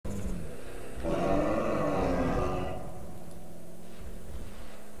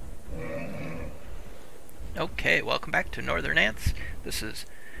Okay, welcome back to Northern Ants. This is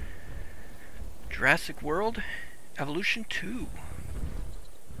Jurassic World Evolution 2.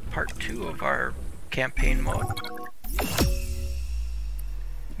 Part 2 of our campaign mode.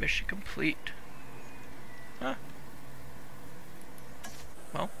 Mission complete. Huh.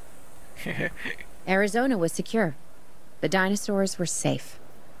 Well. Arizona was secure. The dinosaurs were safe.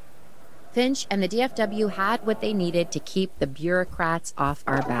 Finch and the DFW had what they needed to keep the bureaucrats off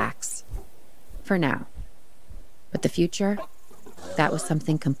our backs. For now. But the future, that was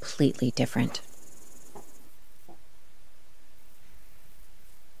something completely different.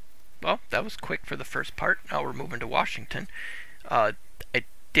 Well, that was quick for the first part. Now we're moving to Washington. I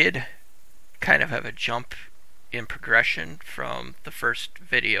did kind of have a jump in progression from the first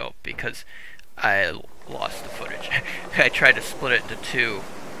video because I lost the footage. I tried to split it into two,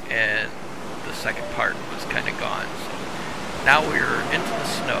 and the second part was kind of gone. So now we're into the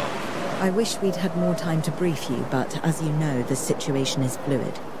snow. I wish we'd had more time to brief you, but as you know, the situation is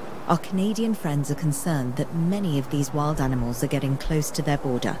fluid. Our Canadian friends are concerned that many of these wild animals are getting close to their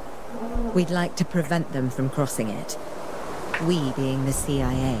border. We'd like to prevent them from crossing it. We being the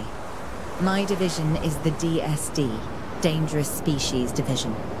CIA. My division is the DSD, Dangerous Species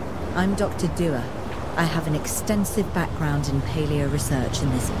Division. I'm Dr. Dua. I have an extensive background in paleo research in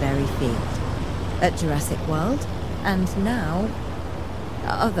this very field. At Jurassic World, and now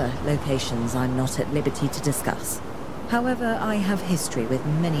other locations I'm not at liberty to discuss. However, I have history with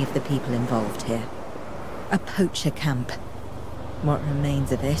many of the people involved here. A poacher camp. What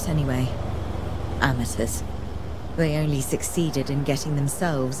remains of it, anyway. Amateurs. They only succeeded in getting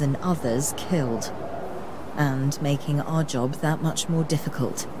themselves and others killed. And making our job that much more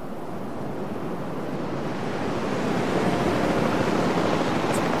difficult.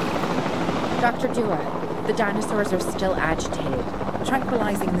 Dr. Dua, the dinosaurs are still agitated.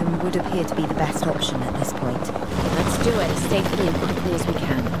 Tranquilizing them would appear to be the best option at this point. Let's do it as safely and quickly as we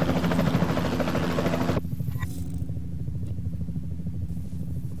can.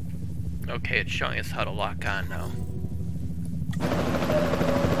 Okay, it's showing us how to lock on now.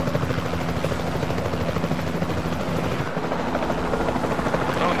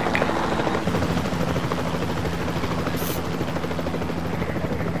 Oh, you can.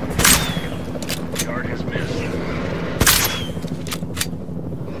 Guard has missed.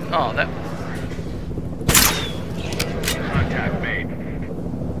 Oh, that. Contact made.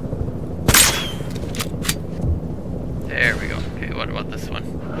 There we go. Okay, what about this one?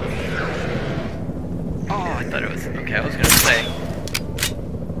 Oh, I thought it was. Okay, I was gonna say.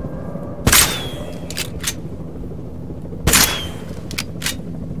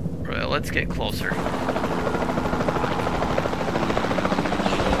 Well, let's get closer.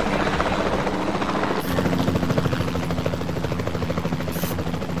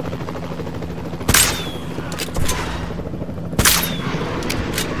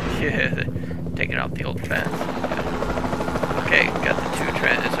 Yeah, taking out the old fence. Okay, got the two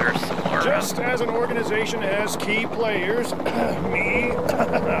trends. Is there some more? Just as an organization has key players, me,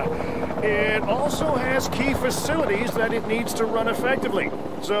 it also has key facilities that it needs to run effectively.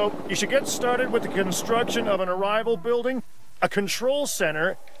 So you should get started with the construction of an arrival building, a control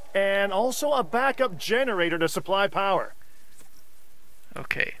center, and also a backup generator to supply power.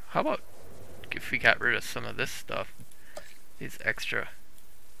 Okay, how about if we got rid of some of this stuff? These extra.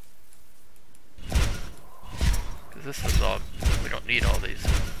 Because this is all, we don't need all these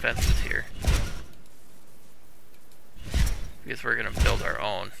fences here. Because we're going to build our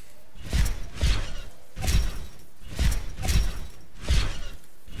own.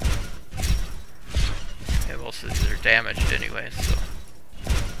 Yeah, most of these are damaged anyway, so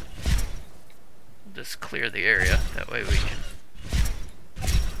we'll just clear the area. That way we can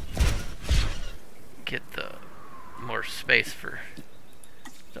get the more space for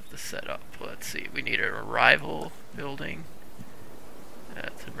stuff to set up. Let's see, we need an arrival building.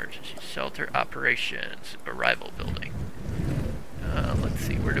 That's emergency shelter operations, arrival building. Let's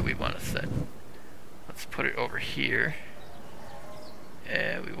see, where do we want to set? Let's put it over here.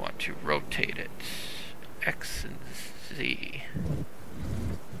 And we want to rotate it. X and Z.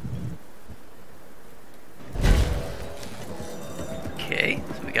 Okay,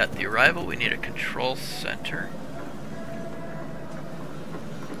 so we got the arrival, we need a control center.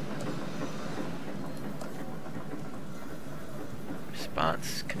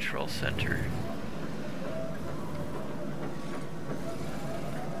 Response control center.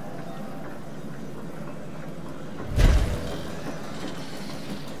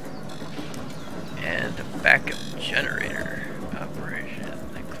 And a backup generator operation,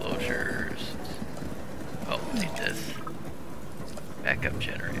 enclosures. Oh, we need this backup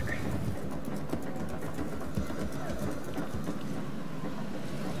generator.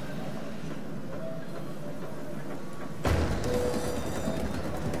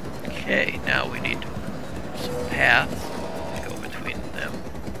 Okay, now we need some paths to go between them.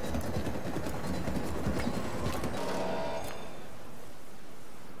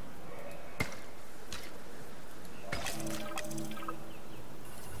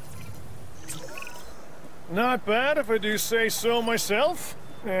 Not bad if I do say so myself.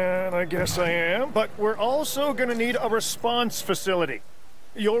 And I guess I am. But we're also going to need a response facility.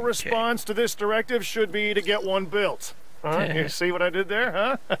 Your response to this directive should be to get one built. You see what I did there,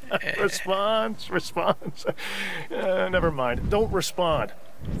 huh? Response. Never mind. Don't respond.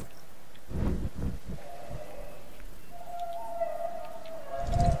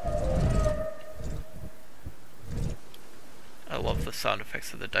 I love the sound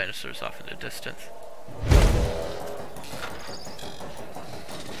effects of the dinosaurs off in the distance.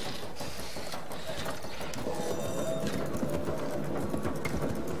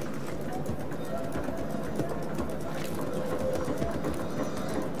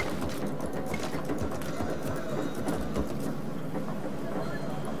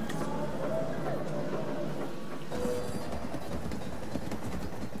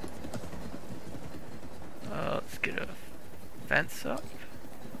 Let's get a fence up.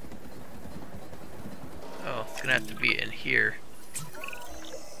 Oh, it's gonna have to be in here.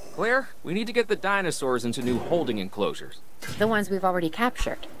 Claire, we need to get the dinosaurs into new holding enclosures. The ones we've already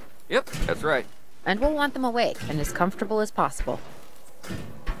captured. Yep, that's right. And we'll want them awake and as comfortable as possible.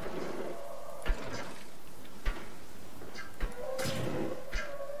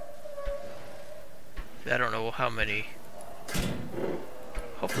 I don't know how many.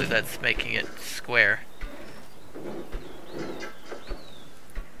 Hopefully that's making it square.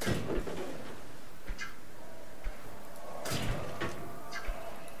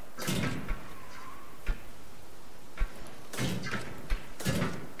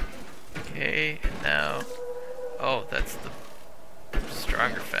 Okay, and now, oh, that's the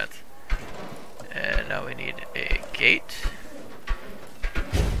stronger fence. And now we need a gate.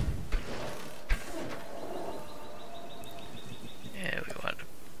 And we want to,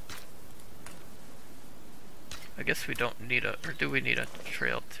 I guess we don't need a, or do we need a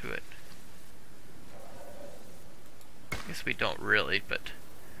trail to it? I guess we don't really, but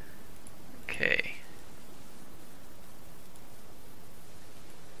okay.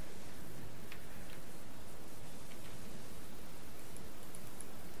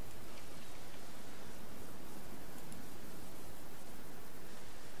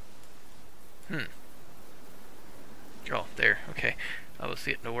 Oh, there, okay. I was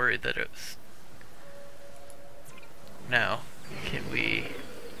getting worried that it was... Now, can we...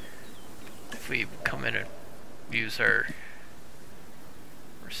 If we come in and use our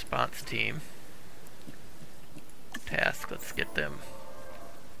response team task, let's get them...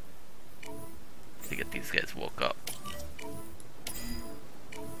 to get these guys woke up.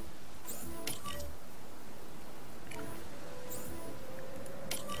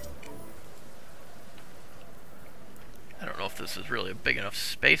 I don't know if this is really a big enough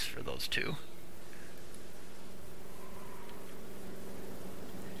space for those two.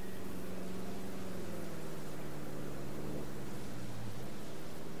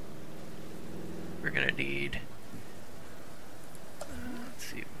 We're gonna need, let's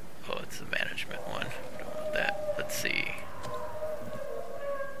see, oh, it's the management one. We don't want that. Let's see.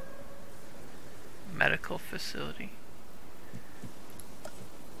 Medical facility.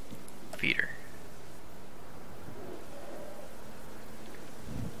 Feeder.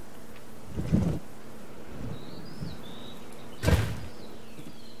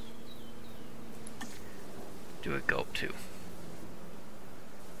 Do it go to?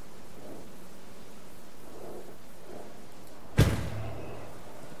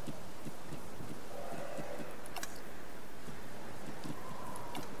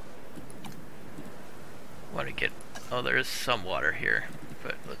 Want to get, oh, there is some water here,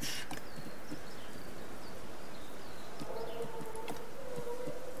 but let's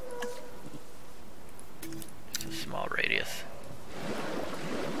just a small radius.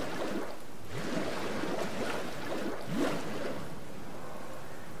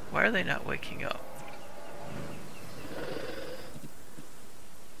 Why are they not waking up?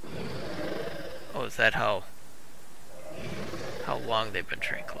 Oh, is that how long they've been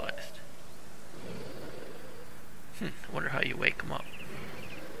tranquilized? I wonder how you wake them up.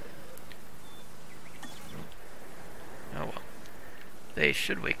 Oh well. They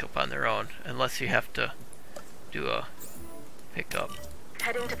should wake up on their own, unless you have to do a pickup.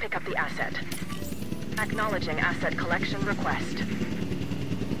 Heading to pick up the asset. Acknowledging asset collection request.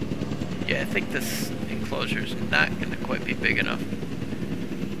 Yeah, I think this enclosure is not going to quite be big enough.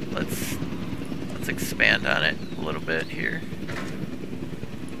 Let's expand on it a little bit here.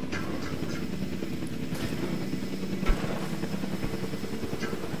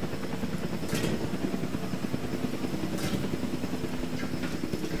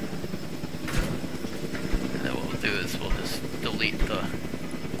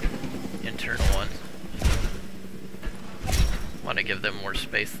 internal ones. Want to give them more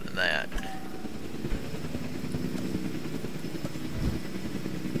space than that.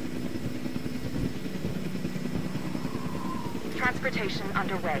 Transportation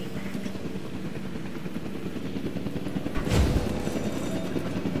underway.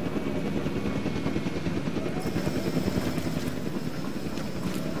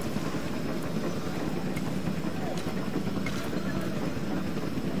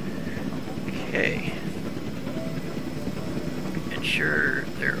 Okay. Ensure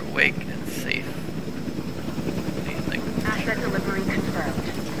they're awake and safe. What do you think? Asset delivery confirmed.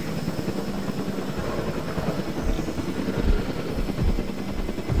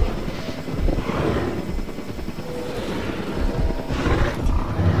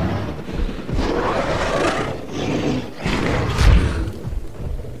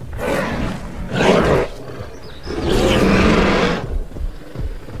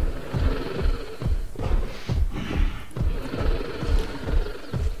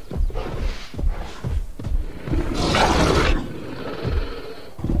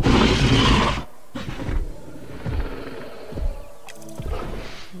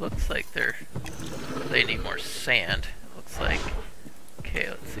 Looks like they need more sand. Looks like. Okay,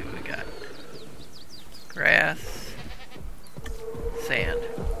 let's see what we got. Grass, sand.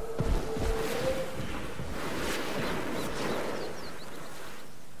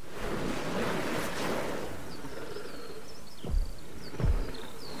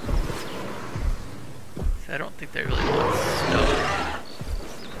 So I don't think they really want snow.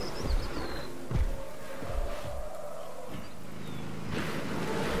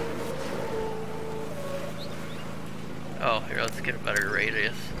 Oh, here, let's get a better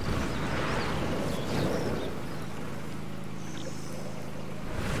radius.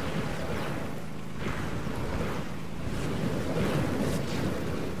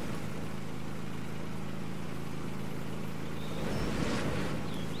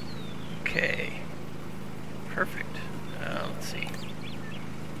 Okay. Perfect. Let's see.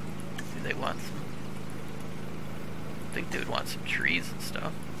 Do they want some... I think they would want some trees and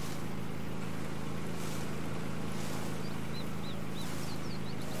stuff.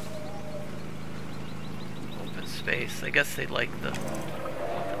 Space. I guess they like the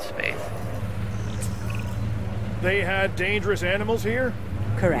open space. They had dangerous animals here?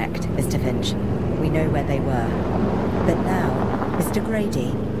 Correct, Mr. Finch. We know where they were. But now, Mr.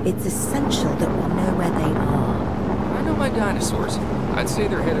 Grady, it's essential that we know where they are. I know my dinosaurs. I'd say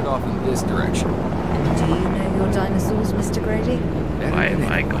they're headed off in this direction. And do you know your dinosaurs, Mr. Grady? Why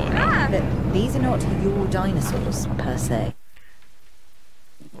am I going up? But these are not your dinosaurs, per se.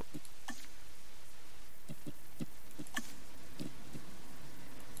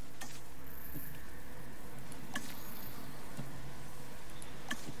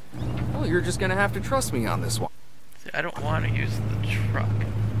 Well, you're just gonna have to trust me on this one. See, I don't want to use the truck.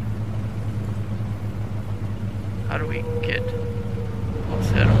 How do we get... Well,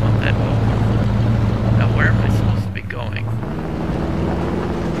 see, I don't want that open. Now, where am I supposed to be going?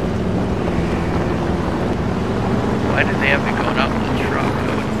 Why did they have me going up in the truck?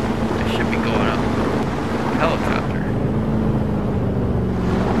 I should be going up helicopter.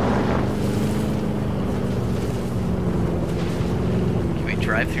 Can we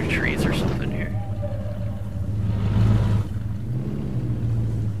drive through trees or something here?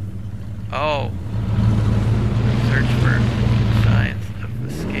 Oh. Search for signs of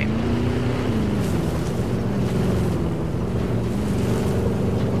escape.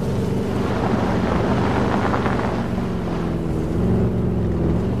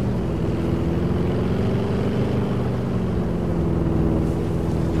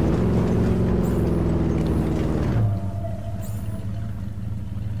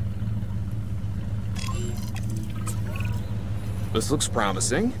 This looks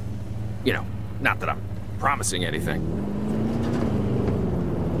promising. You know, not that I'm promising anything.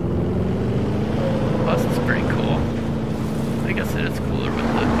 Bus is pretty cool. I guess it is cooler with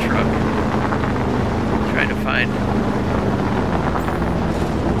the truck. Trying to find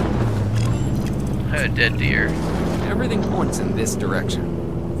a dead deer. Everything points in this direction.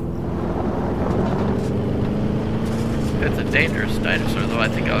 It's a dangerous dinosaur, though. I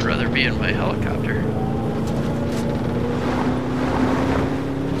think I would rather be in my helicopter.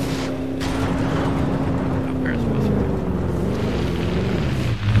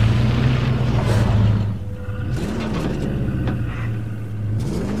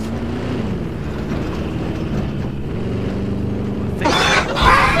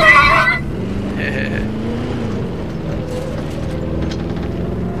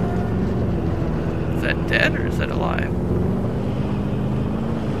 Is that dead or is that alive?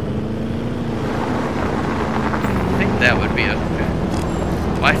 that would be a...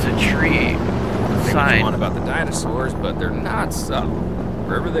 Why is a tree sign? On about the dinosaurs, but they're not subtle.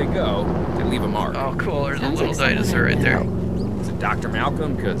 Wherever they go, they leave a mark. Oh, cool. There's Sounds a little like someone dinosaur I right there. know. Is it Dr.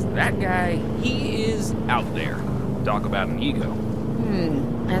 Malcolm? Because that guy, he is out there. Talk about an ego.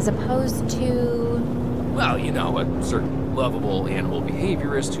 As opposed to... Well, you know, a certain lovable animal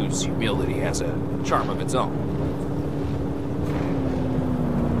behaviorist whose humility has a charm of its own.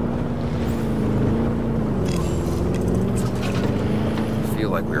 I feel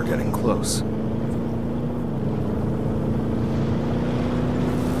like we're getting close.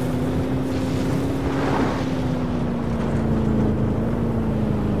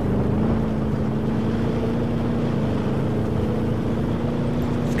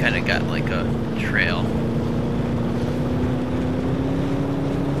 It's kind of got like a trail.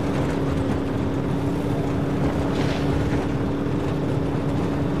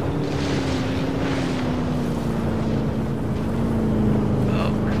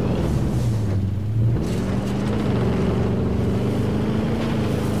 Oh, cool.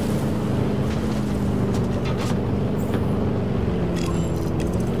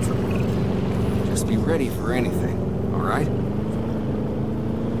 Just be ready for anything, all right?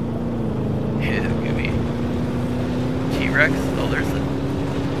 Yeah, give me T-Rex. Oh, there's a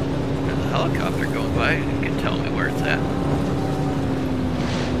helicopter going by. You can tell me where it's at.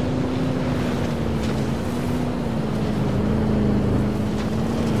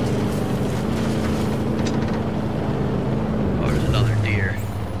 Oh, there's another deer.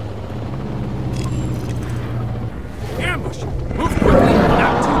 Ambush! Move quickly,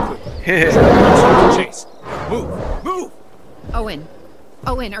 not too quickly. Chase. Move! Move! Owen.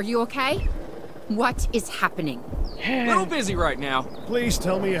 Owen, are you okay? What is happening? A little busy right now. Please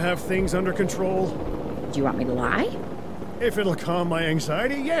tell me you have things under control. Do you want me to lie? If it'll calm my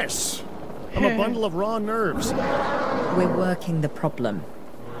anxiety, yes. I'm a bundle of raw nerves. We're working the problem.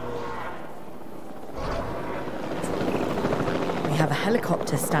 We have a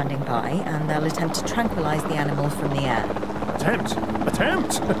helicopter standing by, and they'll attempt to tranquilize the animal from the air. Attempt!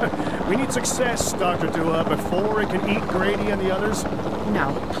 Attempt! We need success, Dr. Dua, before it can eat Grady and the others.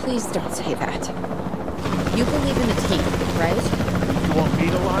 No, please don't say that. You believe in the team, right? You want me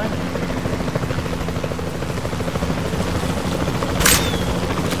to lie?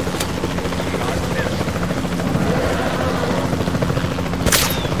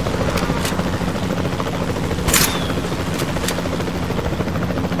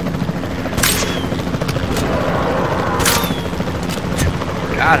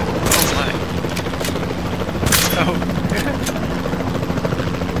 Got it. Oh my. Oh.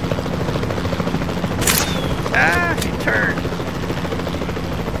 Ah, he turned.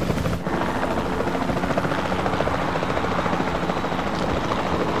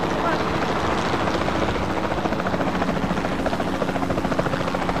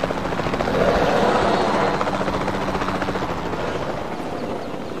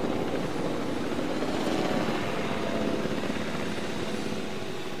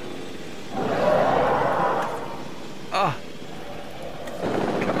 Oh.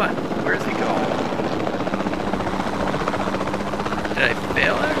 Come on. Where's he going? Did I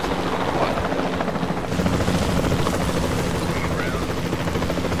fail it? What?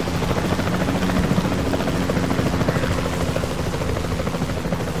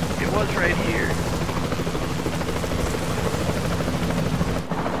 It was right here.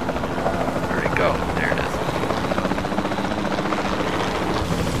 Where'd it go? There it is.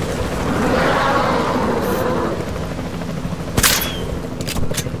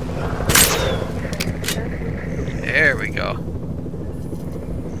 There we go.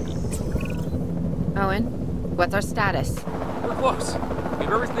 Owen, what's our status? We're close. We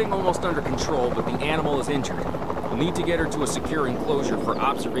have everything almost under control, but the animal is injured. We'll need to get her to a secure enclosure for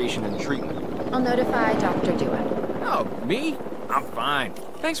observation and treatment. I'll notify Dr. Dua. Oh, me? I'm fine.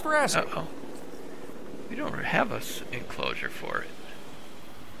 Thanks for asking. Uh-oh. We don't have a enclosure for it.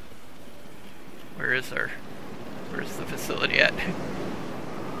 Where's the facility at?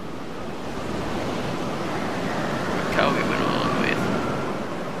 How we went a long ways.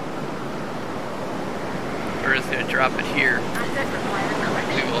 We're just gonna drop it here. Asset required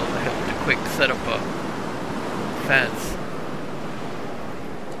collection. We will have to quick set up a fence.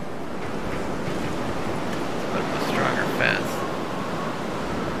 But a stronger fence.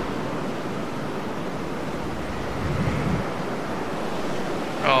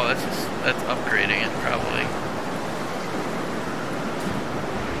 Oh, that's upgrading it probably.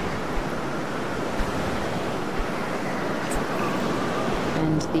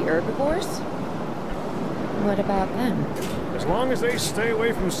 And the herbivores? What about them? As long as they stay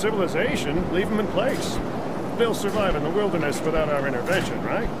away from civilization, leave them in place. they'll survive in the wilderness without our intervention,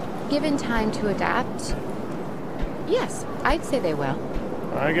 right? Given time to adapt, yes, I'd say they will.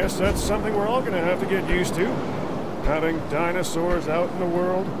 I guess that's something we're all gonna have to get used to. Having dinosaurs out in the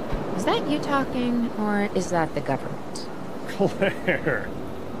world. Is that you talking, or is that the government? Claire,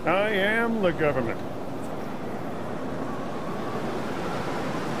 I am the government.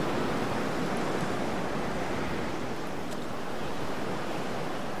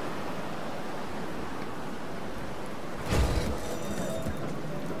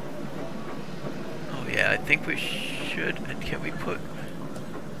 Oh yeah, I think we should. Can we put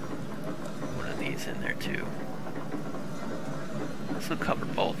one of these in there too? This will cover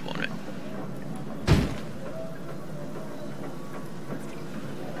both, won't it?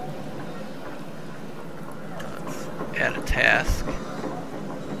 Let's add a task.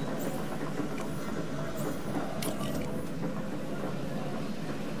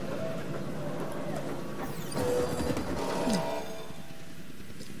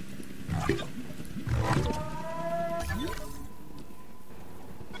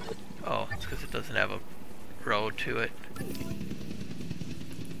 Oh, it's because it doesn't have a road to it.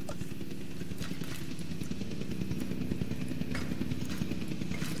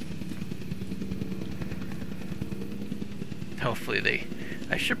 Hopefully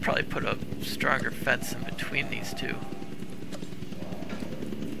I should probably put a stronger fence in between these two.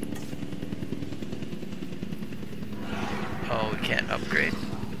 Oh, we can't upgrade.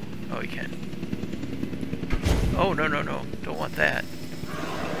 Oh, we can. Oh, no, no, no. Don't want that.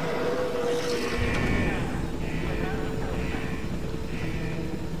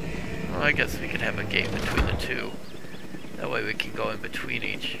 Well, I guess we could have a gate between the two. That way we can go in between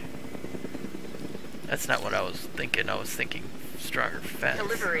each. That's not what I was thinking. I was thinking stronger fence.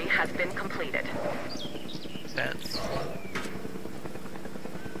 Delivery has been completed. Fence.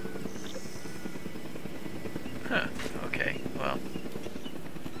 Huh. Okay. Well.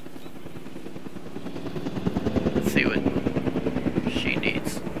 Let's see what she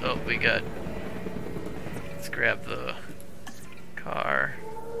needs. Oh, we got... Let's grab the car.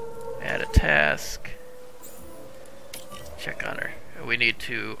 Add a task. Check on her. We need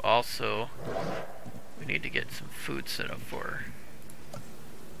to also... We need to get some food set up for her.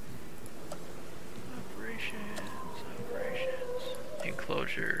 Operations.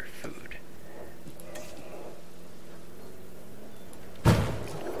 Enclosure, food.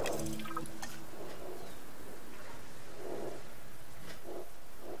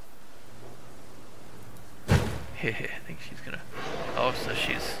 I think she's gonna... Oh, so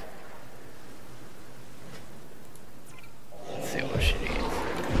she's... Let's see what she needs.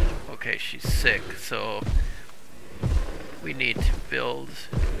 Okay, she's sick, so we need to build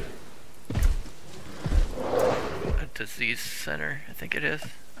a disease center, I think it is.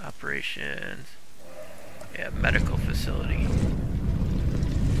 Operations. Yeah, medical facility.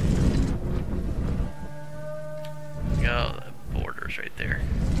 Oh, the border's right there.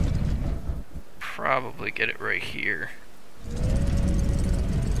 Probably get it right here.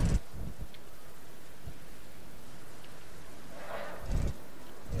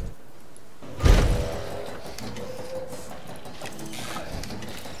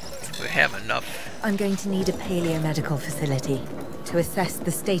 We have enough. I'm going to need a paleomedical facility to assess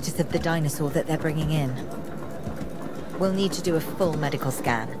the status of the dinosaur that they're bringing in. We'll need to do a full medical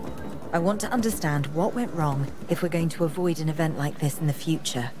scan. I want to understand what went wrong if we're going to avoid an event like this in the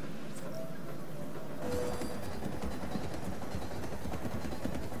future.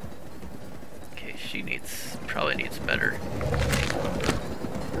 Okay, she probably needs better.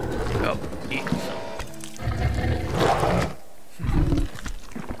 Oh, eat some.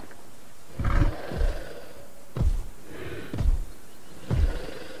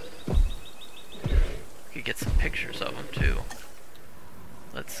 Get some pictures of them too.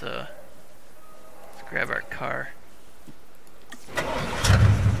 Let's grab our car.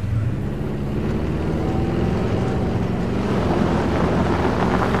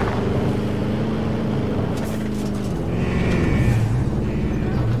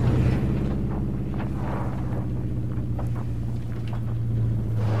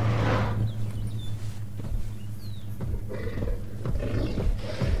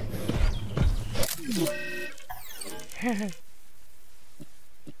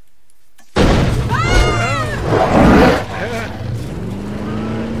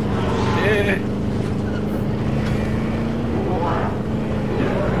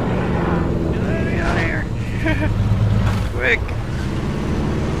 Quick!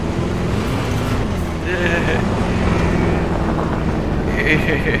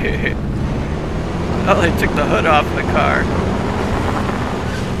 Oh, they took the hood off the car.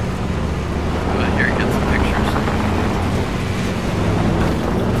 Go in here and get some pictures.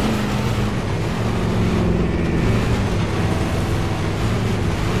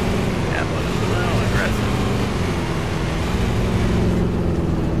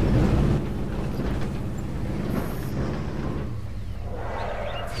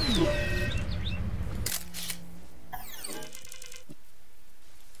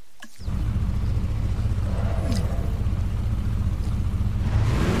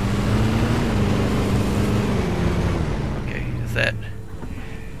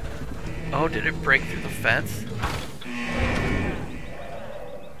 Did it break through the fence?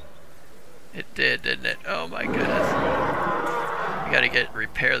 It did, didn't it? Oh my goodness. We gotta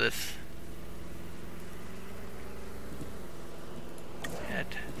repair this.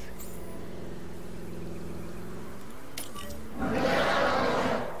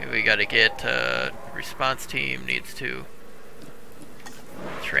 We gotta get, response team needs to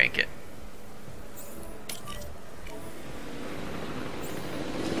shrink it.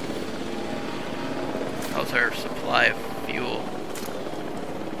 How's our supply of fuel?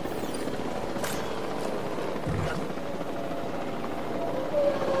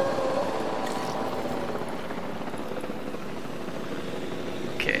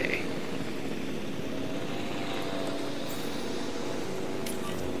 Okay.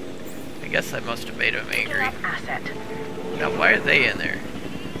 I guess I must have made them angry. Asset. Now why are they in there?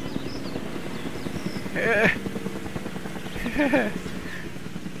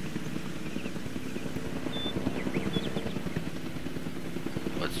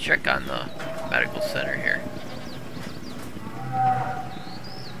 Let's check on the medical center here.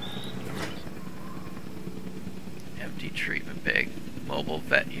 Empty treatment bag. Mobile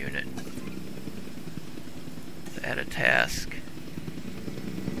vet unit. Let's add a task.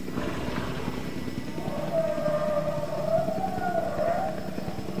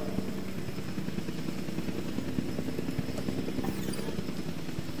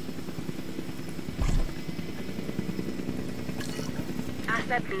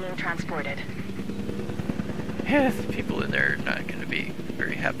 Asset being transported. Yeah, the people in there are not going to be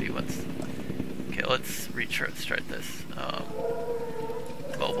very happy once. Okay, let's start this.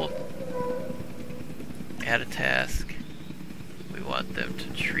 Mobile. Add a task. We want them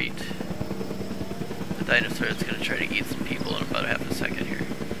to treat the dinosaur that's going to try to eat some people in about half a second here.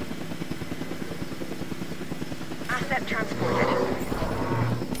 Asset transported.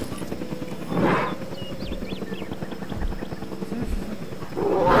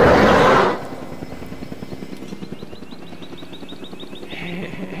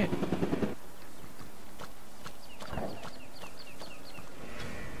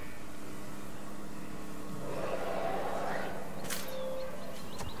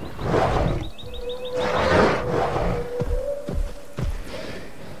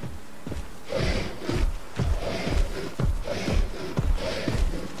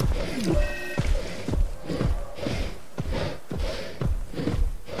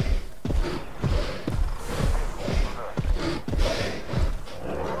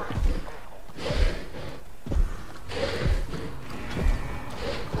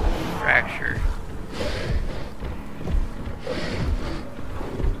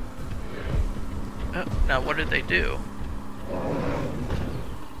 Now what did they do?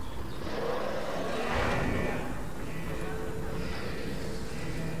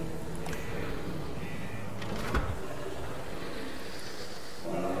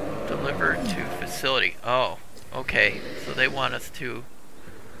 Deliver to facility. Oh, okay. So they want us to...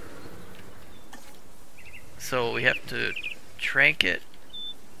 So we have to trank it.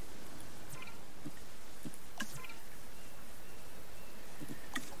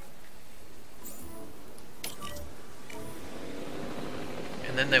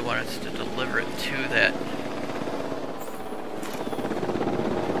 And then they want us to deliver it to that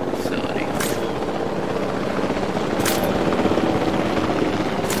facility.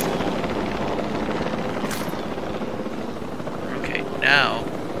 Okay, now,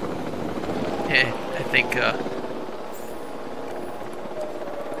 I think,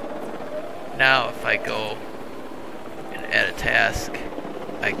 now if I go and add a task,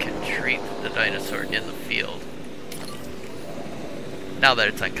 I can treat the dinosaur in the field. Now that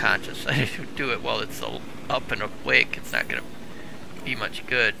it's unconscious, I do it while it's up and awake. It's not going to be much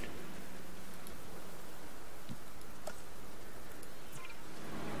good.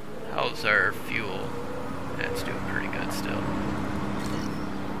 How's our fuel? That's doing pretty good still.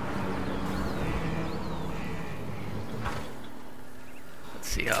 Let's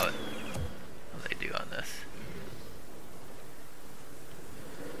see how they do on this.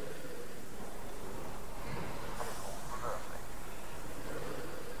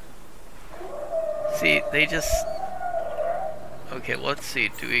 See, they just... Okay, let's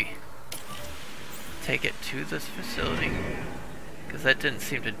see, do we take it to this facility? Because that didn't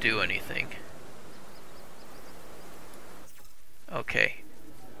seem to do anything. Okay,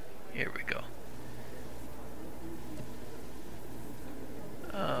 here we go.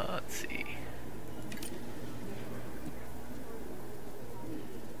 Let's see.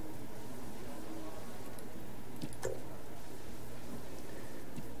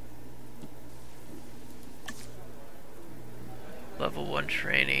 Level level 1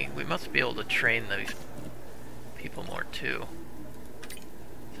 training. We must be able to train these people more too.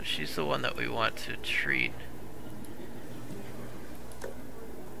 So she's the one that we want to treat.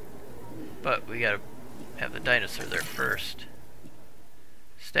 But we gotta have the dinosaur there first.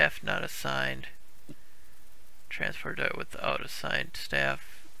 Staff not assigned. Transport out without assigned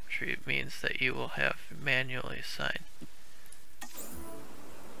staff. Treat means that you will have manually assigned.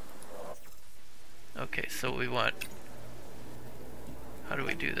 Okay, so we want... How do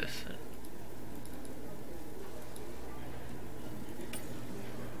we do this?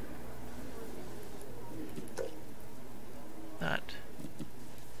 Not...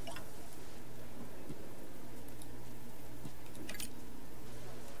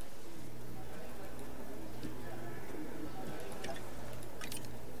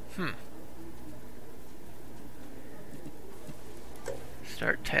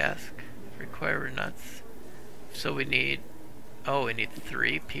 Start task. Require nuts. So we need... Oh, we need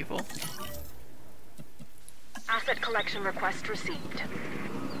 3 people? Asset collection request received.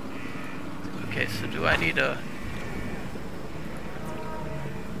 Okay, so do I need to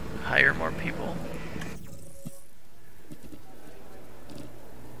hire more people?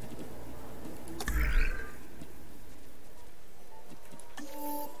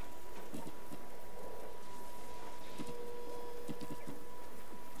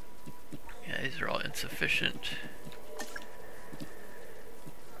 Yeah, these are all insufficient.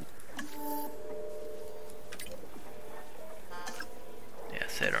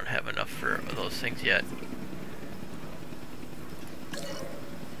 Yes, I don't have enough for those things yet.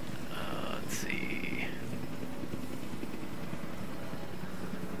 Let's see.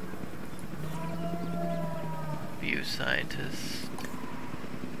 View scientist.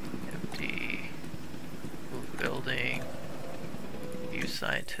 Empty. Move building. View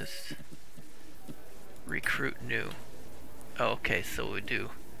scientist. Recruit new. Oh, okay, so we do.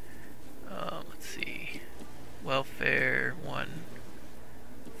 Let's see. Welfare 1.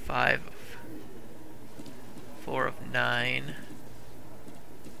 5 of 4 of 9.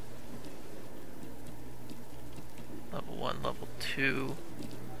 Level 1, level 2.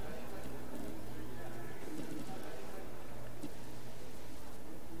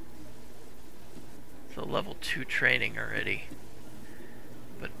 So level 2 training already.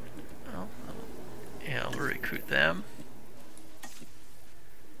 But, oh, yeah, I'll recruit them.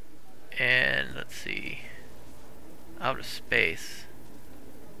 And let's see. Out of space.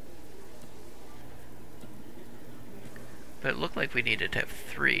 But it looked like we needed to have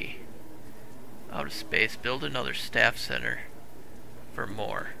 3. Out of space. Build another staff center for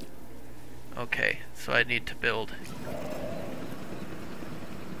more. Okay, so I need to build.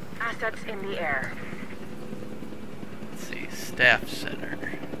 Assets in the air. Let's see, staff center.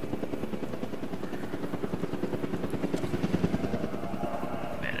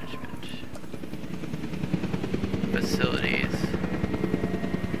 Management. Facilities.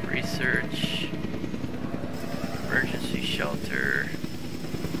 Research. Emergency shelter.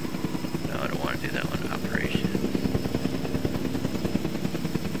 No, I don't want to do that one. Operations.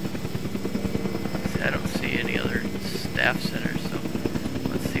 I don't see any other staff centers, so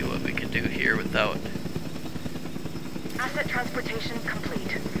let's see what we can do here without... Asset transportation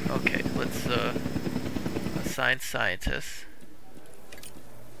complete. Okay, let's assign scientists.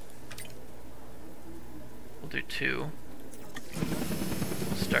 We'll do 2.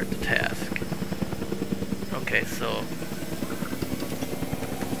 We'll start the task. Okay, so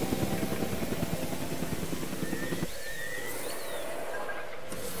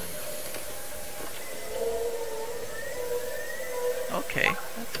okay,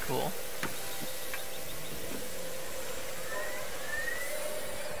 that's cool.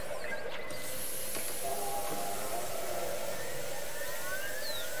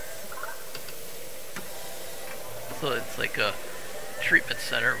 So it's like a treatment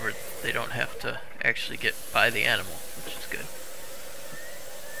center where they don't have to actually get by the animal, which is good.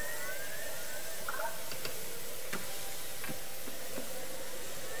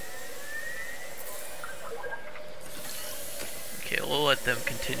 Okay, we'll let them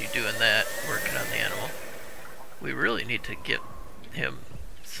continue doing that, working on the animal. We really need to get him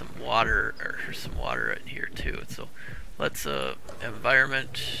some water, or some water in here too. So let's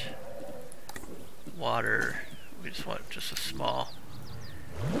environment, water. We just want just a small,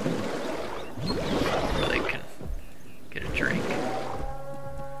 where they can get a drink.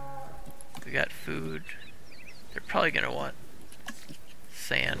 We got food. They're probably gonna want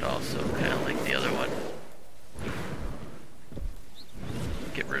sand also, kind of like the other one.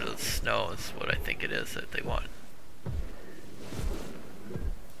 Get rid of the snow is what I think it is that they want.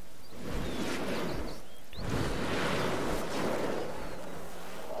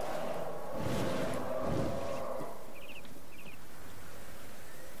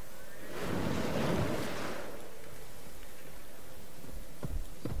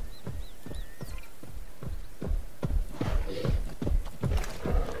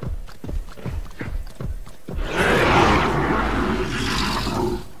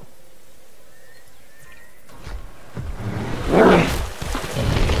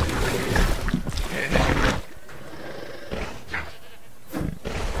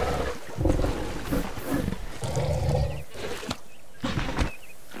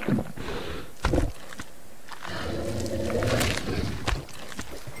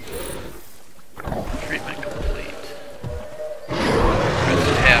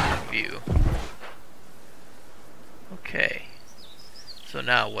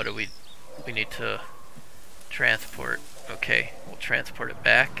 now what do we need to transport? Okay, we'll transport it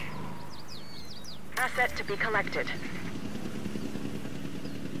back. Asset to be collected.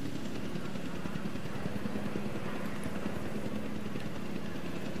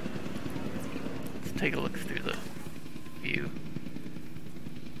 Let's take a look through the view.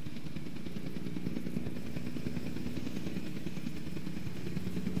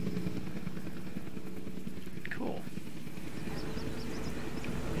 Cool.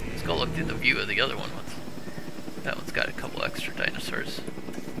 Let's go look through the view of the other one. That one's got a couple extra dinosaurs.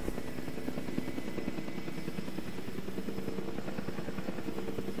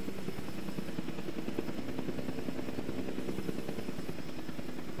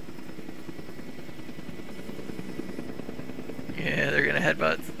 Yeah, they're gonna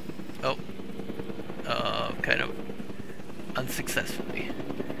headbutt. Oh. Kind of unsuccessfully.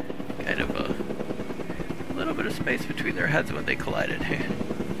 Kind of a little bit of space between their heads when they collided.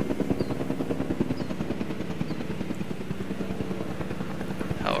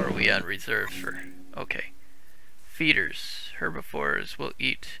 How are we on reserve for... Okay. Feeders. Herbivores will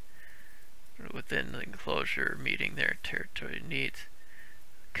eat within the enclosure, meeting their territory needs.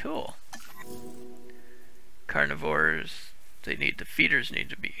 Cool. Carnivores, the feeders need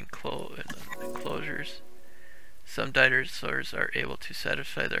to be in enclosures. Some dinosaurs are able to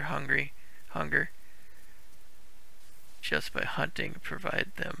satisfy their hunger just by hunting,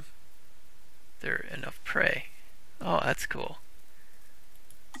 provide them there enough prey. Oh, that's cool.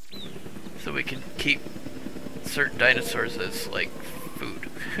 So we can keep certain dinosaurs as like food.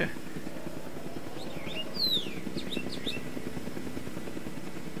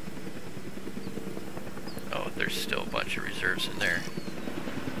 Oh, there's still a bunch of reserves in there.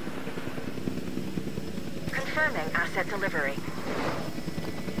 Confirming asset delivery.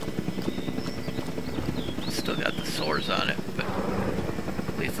 Still got the sores on it, but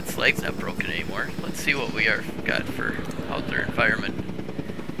at least its leg's not broken anymore. Let's see what we got for outdoor environment.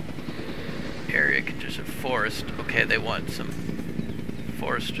 Area consists of forest. Okay, they want some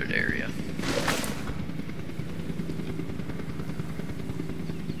forested area.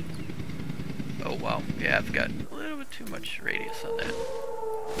 Oh wow, yeah, I've got a little bit too much radius on that.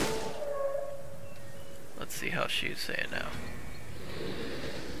 Let's see how she's saying now.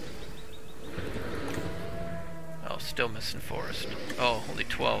 Oh, still missing forest. Oh, only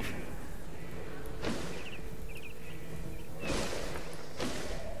 12.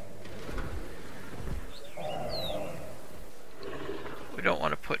 We don't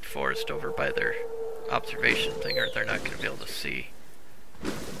want to put forest over by their observation thing, or they're not going to be able to see.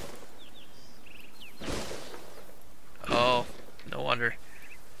 Oh, no wonder.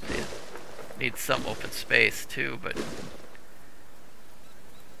 They need some open space too, but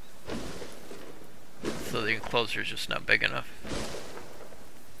so the enclosure is just not big enough.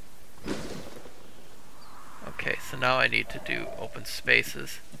 Okay, so now I need to do open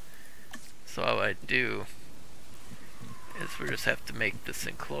spaces. So all I do is we just have to make this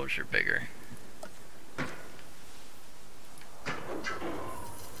enclosure bigger.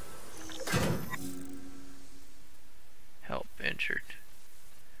 Help injured.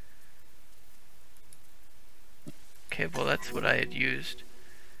 Okay, well that's what I had used.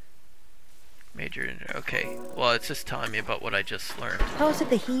 Major injury. Okay, well it's just telling me about what I just learned. Part of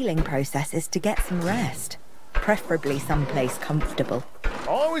the healing process is to get some rest. Preferably someplace comfortable.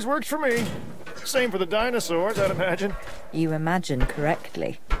 Always works for me. Same for the dinosaurs, I'd imagine. You imagine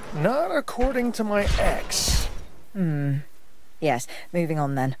correctly. Not according to my ex. Yes, moving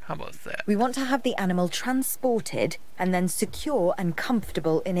on then. How about that? We want to have the animal transported and then secure and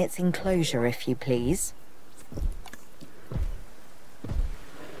comfortable in its enclosure, if you please.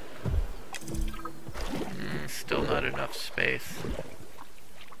 Still not enough space.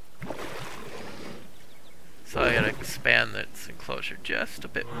 So I gotta expand this enclosure just a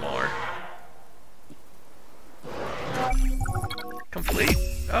bit more. Complete.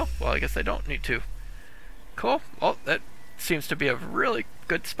 Oh, well I guess I don't need to. Cool. Well, that seems to be a really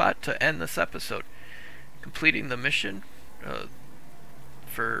good spot to end this episode. Completing the mission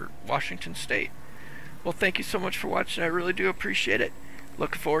for Washington State. Well, thank you so much for watching. I really do appreciate it.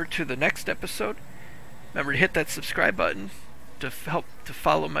 Look forward to the next episode. Remember to hit that subscribe button to help to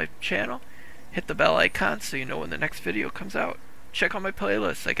follow my channel. Hit the bell icon so you know when the next video comes out. Check out my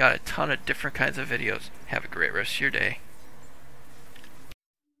playlist. I got a ton of different kinds of videos. Have a great rest of your day.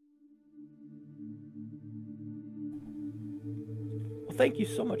 Well, thank you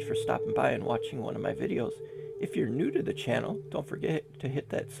so much for stopping by and watching one of my videos. If you're new to the channel, don't forget to hit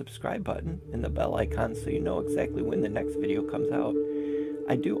that subscribe button and the bell icon so you know exactly when the next video comes out.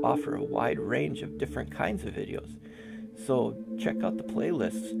 I do offer a wide range of different kinds of videos. So check out the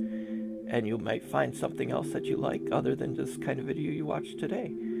playlists, and you might find something else that you like other than this kind of video you watched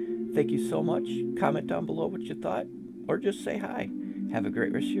today. Thank you so much. Comment down below what you thought, or just say hi. Have a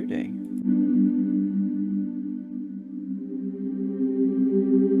great rest of your day.